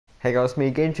Hey guys, it's me,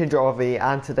 GameChangerRV,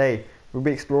 and today we'll be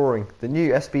exploring the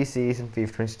new SBCs in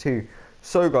FIFA 22.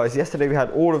 So guys, yesterday we had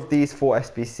all of these 4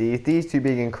 SBCs, these two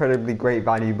being incredibly great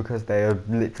value because they are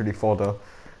literally fodder.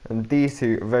 And these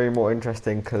two are very more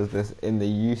interesting because they're in the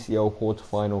UCL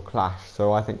quarterfinal clash,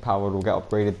 so I think Powered will get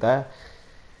upgraded there.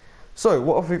 So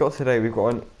what have we got today? We've got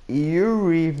an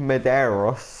Yuri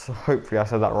Medeiros, hopefully I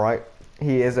said that right.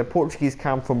 He is a Portuguese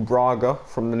cam from Braga,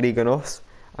 from the Liga NOS.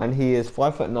 And he is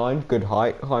 5'9", good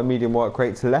height, high medium work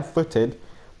rates, left-footed,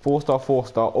 4-star,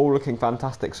 4-star, all looking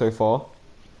fantastic so far.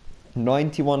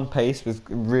 91 pace was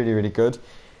really good.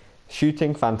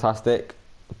 Shooting fantastic,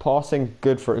 passing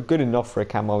good enough for a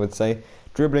cam, I would say.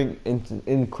 Dribbling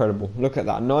incredible. Look at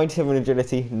that, 97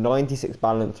 agility, 96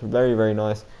 balance, very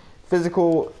nice.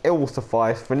 Physical, it will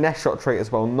suffice. Finesse shot trait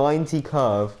as well, 90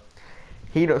 curve.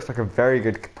 He looks like a very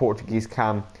good Portuguese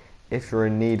cam if you're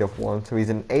in need of one. So he's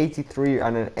an 83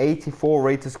 and an 84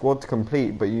 rated squad to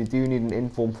complete, but you do need an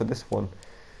inform for this one.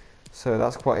 So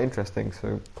that's quite interesting.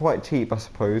 So quite cheap, I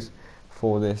suppose,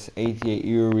 for this 88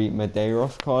 Yuri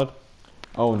Medeiros card.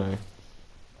 Oh no.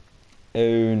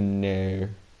 Oh no.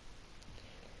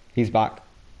 He's back.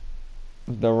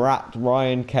 The Rat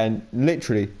Ryan Kent.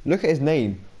 Literally, look at his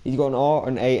name. He's got an R,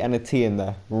 an A and a T in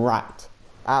there. Rat.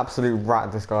 Absolute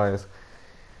rat this guy is.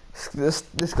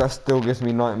 This guy still gives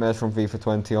me nightmares from FIFA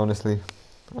 20, honestly.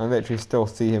 I literally still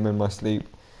see him in my sleep.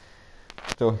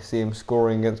 Still see him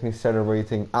scoring against me,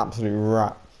 celebrating. Absolute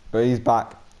rat. But he's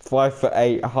back.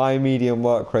 5'8", high medium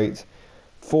work rate.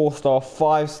 4-star,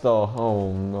 5-star.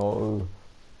 Oh no.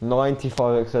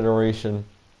 95 acceleration.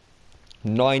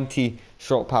 90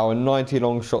 shot power, 90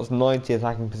 long shots, 90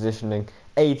 attacking positioning,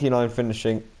 89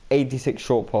 finishing, 86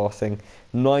 short passing,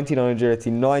 99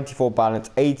 agility, 94 balance,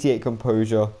 88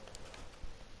 composure,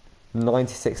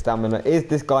 96 stamina. Is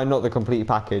this guy not the complete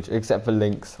package except for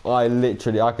links? I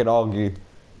could argue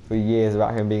for years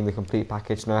about him being the complete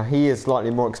package. Now he is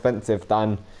slightly more expensive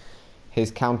than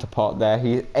his counterpart there.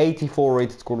 He's 84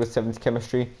 rated squad with 70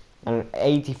 chemistry and an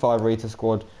 85 rated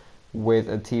squad with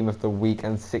a team of the week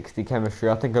and 60 chemistry.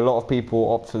 I think a lot of people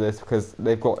opt for this because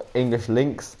they've got English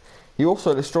links. He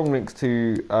also has strong links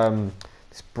to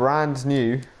this brand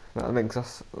new, that links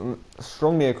us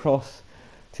strongly across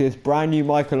to this brand new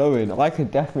Michael Owen. I could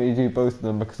definitely do both of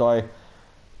them because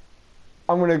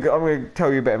I'm gonna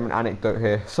tell you a bit of an anecdote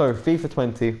here. So FIFA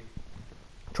 20,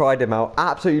 tried him out,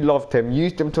 absolutely loved him,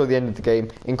 used him till the end of the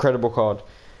game, incredible card.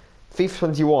 FIFA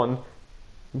 21,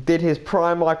 did his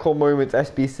prime icon moments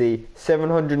SBC,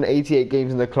 788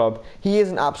 games in the club. He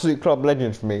is an absolute club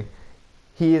legend for me.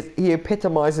 He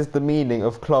epitomises the meaning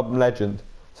of club legend.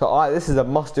 So this is a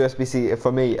must-do SBC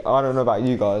for me. I don't know about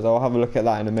you guys. I'll have a look at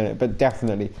that in a minute. But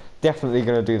definitely going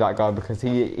to do that guy because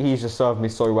he's just served me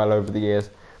so well over the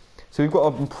years. So we've got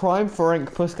a prime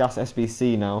Ferenc PUSKAS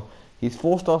SBC now. He's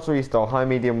 4-star, 3-star, high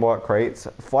medium work rates,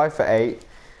 5'8".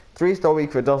 3-star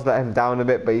weak foot does let him down a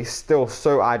bit, but he's still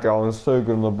so agile and so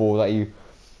good on the ball that you'll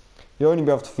only be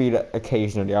able to feel it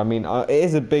occasionally. I mean, it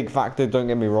is a big factor, don't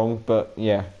get me wrong, but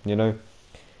yeah, you know,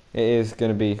 it is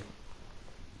going to be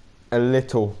a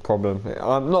little problem.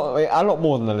 A lot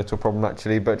more than a little problem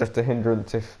actually, but just a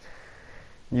hindrance if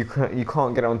you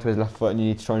can't get it onto his left foot and you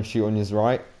need to try and shoot on his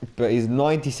right. But he's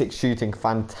 96 shooting,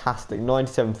 fantastic,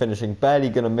 97 finishing, barely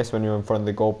going to miss when you're in front of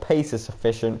the goal, pace is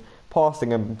sufficient,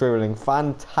 passing and dribbling,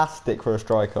 fantastic for a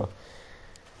striker.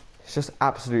 It's just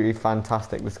absolutely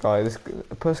fantastic, this guy. This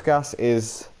PUSKAS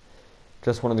is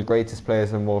just one of the greatest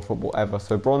players in world football ever.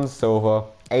 So bronze, silver,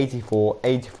 84,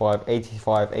 85,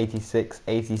 85, 86,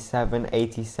 87,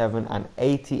 87 and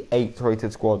 88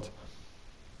 rated squad.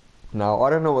 Now I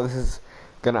don't know what this is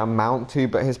going to amount to,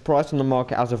 but his price on the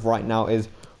market as of right now is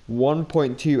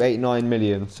 1.289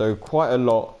 million, so quite a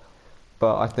lot.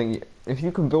 But I think if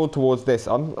you can build towards this,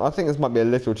 I think this might be a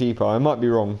little cheaper. I might be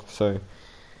wrong, so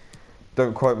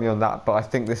don't quote me on that, but I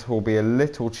think this will be a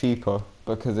little cheaper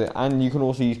because and you can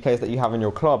also use players that you have in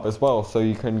your club as well, so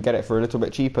you can get it for a little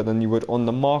bit cheaper than you would on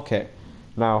the market.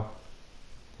 Now,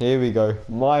 here we go.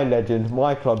 My legend,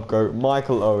 my club goat,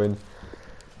 Michael Owen.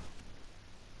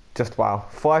 Just wow.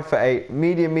 5'8",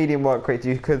 medium work rate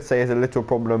you could say is a little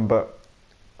problem, but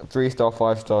 3-star,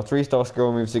 5-star, 3-star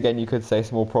skill moves again you could say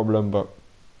small problem, but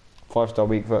 5-star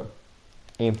weak foot,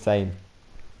 insane.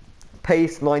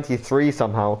 Pace 93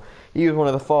 somehow. He was one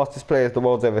of the fastest players the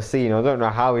world's ever seen. I don't know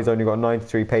how he's only got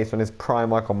 93 pace on his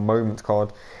prime icon moments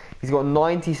card. He's got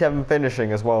 97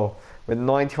 finishing as well, with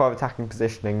 95 attacking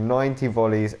positioning, 90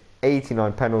 volleys,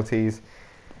 89 penalties.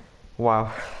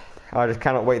 Wow, I just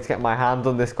cannot wait to get my hands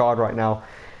on this card right now.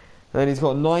 And then he's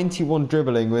got 91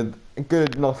 dribbling with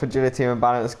good enough agility and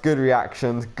balance, good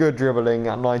reactions, good dribbling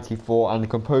at 94 and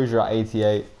composure at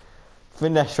 88.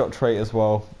 finesse shot trait as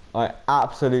well. I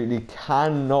absolutely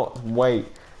cannot wait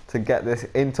to get this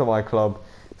into my club.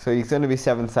 So he's going to be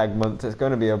 7 segments. It's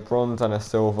going to be a bronze and a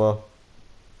silver.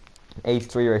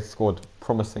 83 rated squad,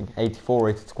 promising. 84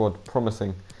 rated squad,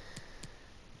 promising.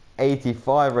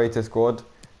 85 rated squad.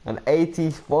 An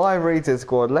 85 rated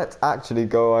squad. Let's actually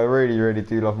go. I really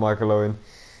do love Michael Owen.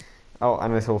 Oh,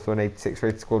 and it's also an 86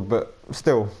 rated squad, but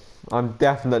still, I'm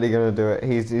definitely going to do it.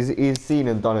 He's seen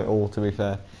and done it all, to be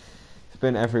fair. It's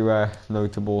been everywhere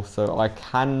notable, so I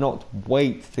cannot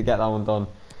wait to get that one done.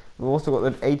 We've also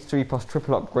got the 83 plus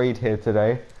triple upgrade here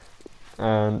today.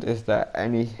 And is there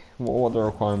any, what are the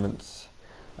requirements?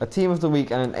 A team of the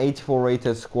week and an 84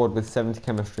 rated squad with 70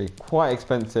 chemistry. Quite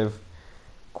expensive,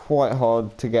 quite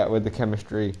hard to get with the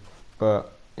chemistry,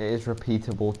 but it is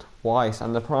repeatable twice.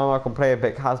 And the prime icon player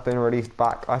pick has been released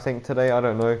back, I think, today. I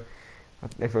don't know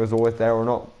if it was always there or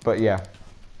not, but yeah.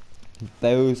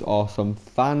 Those are some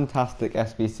fantastic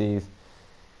SBCs,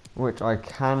 which I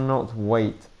cannot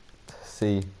wait to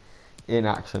see in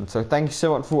action. So thank you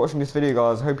so much for watching this video,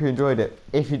 guys. I hope you enjoyed it.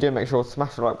 If you did, make sure to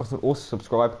smash the like button, also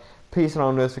subscribe. Please turn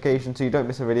on notifications so you don't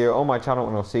miss a video on my channel,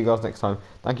 and I'll see you guys next time.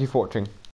 Thank you for watching.